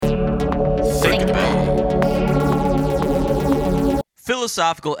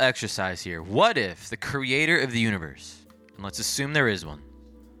philosophical exercise here. What if the creator of the universe, and let's assume there is one,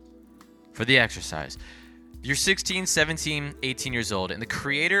 for the exercise, you're 16, 17, 18 years old, and the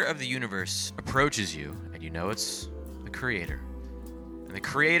creator of the universe approaches you, and you know it's the creator. And the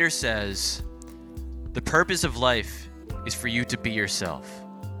creator says, the purpose of life is for you to be yourself.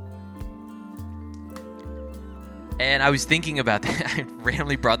 And I was thinking about that. I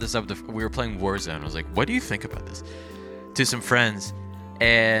randomly brought this up. We were playing Warzone. I was like, what do you think about this? To some friends.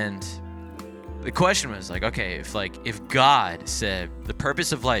 And the question was like, okay, if God said the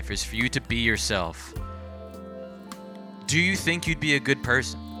purpose of life is for you to be yourself, do you think you'd be a good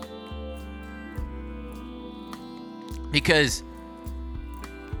person? Because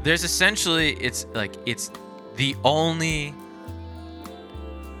there's essentially, it's the only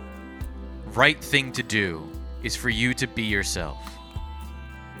right thing to do is for you to be yourself.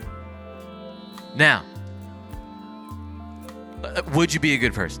 Now, would you be a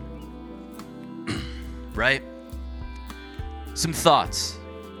good person? Right? Some thoughts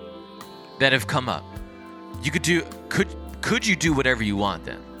that have come up. You could you do whatever you want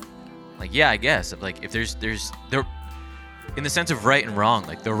then? Like, yeah, I guess. Like, if there's there, in the sense of right and wrong,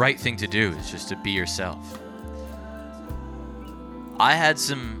 like the right thing to do is just to be yourself. I had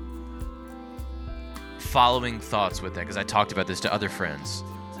some following thoughts with that because I talked about this to other friends.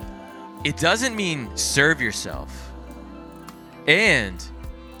 It doesn't mean serve yourself. And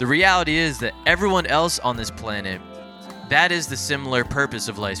the reality is that everyone else on this planet, that is the similar purpose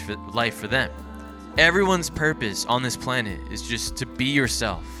of life for them. Everyone's purpose on this planet is just to be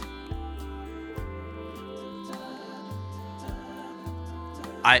yourself.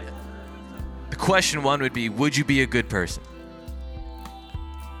 The question one would be, would you be a good person?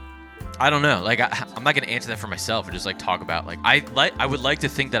 I don't know. Like, I'm not going to answer that for myself and just like talk about I would like to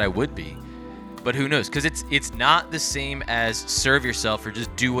think that I would be, but who knows? Because it's not the same as serve yourself or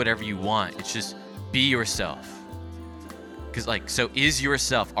just do whatever you want. It's just be yourself. Because so is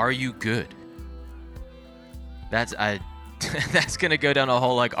yourself? Are you good? That's going to go down a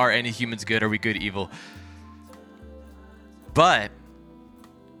whole are any humans good? Are we good, evil? But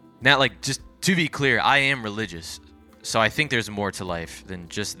now, just to be clear, I am religious, so I think there's more to life than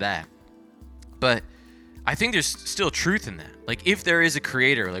just that. But I think there's still truth in that. If there is a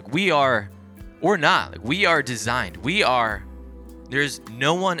creator, we are, or not, we are designed. There's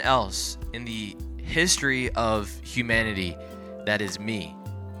no one else in the history of humanity that is me.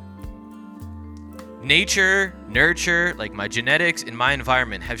 Nature, nurture, my genetics and my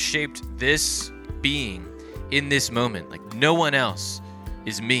environment have shaped this being in this moment. No one else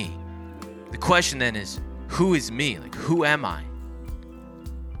is me. The question then is, who is me? Who am I?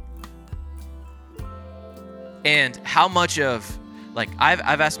 And how much of,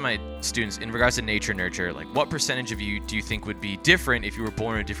 I've asked my students in regards to nature, nurture, what percentage of you do you think would be different if you were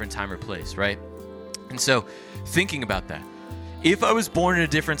born in a different time or place, right? And so, thinking about that, if I was born in a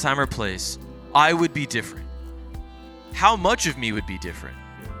different time or place, I would be different. How much of me would be different?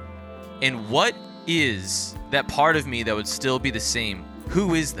 And what is that part of me that would still be the same?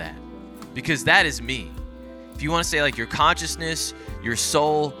 Who is that? Because that is me. If you want to say your consciousness, your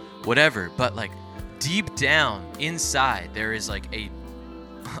soul, whatever, but deep down inside there is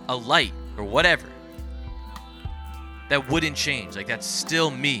a light or whatever that wouldn't change. That's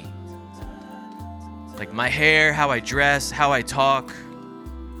still me. My hair, how I dress, how I talk,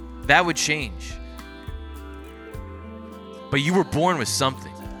 that would change. But you were born with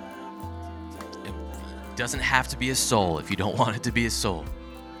something. It doesn't have to be a soul if you don't want it to be a soul.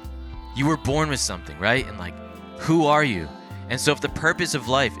 You were born with something, right? And who are you? And so if the purpose of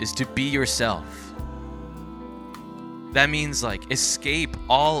life is to be yourself, that means escape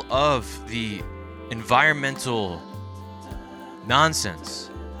all of the environmental nonsense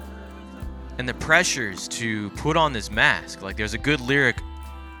and the pressures to put on this mask. There's a good lyric,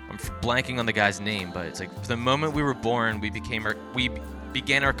 I'm blanking on the guy's name, but it's the moment we were born, we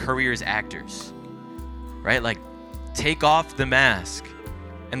began our career as actors, right? Take off the mask.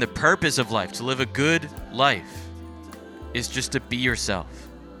 And the purpose of life, to live a good life, is just to be yourself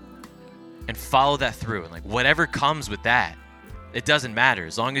and follow that through. And whatever comes with that, it doesn't matter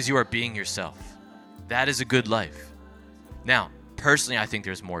as long as you are being yourself. That is a good life. Now, personally, I think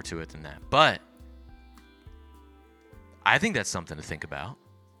there's more to it than that, but I think that's something to think about.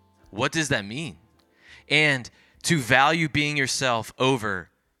 What does that mean? And to value being yourself over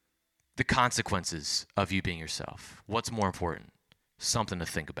the consequences of you being yourself. What's more important? Something to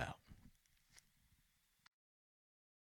think about.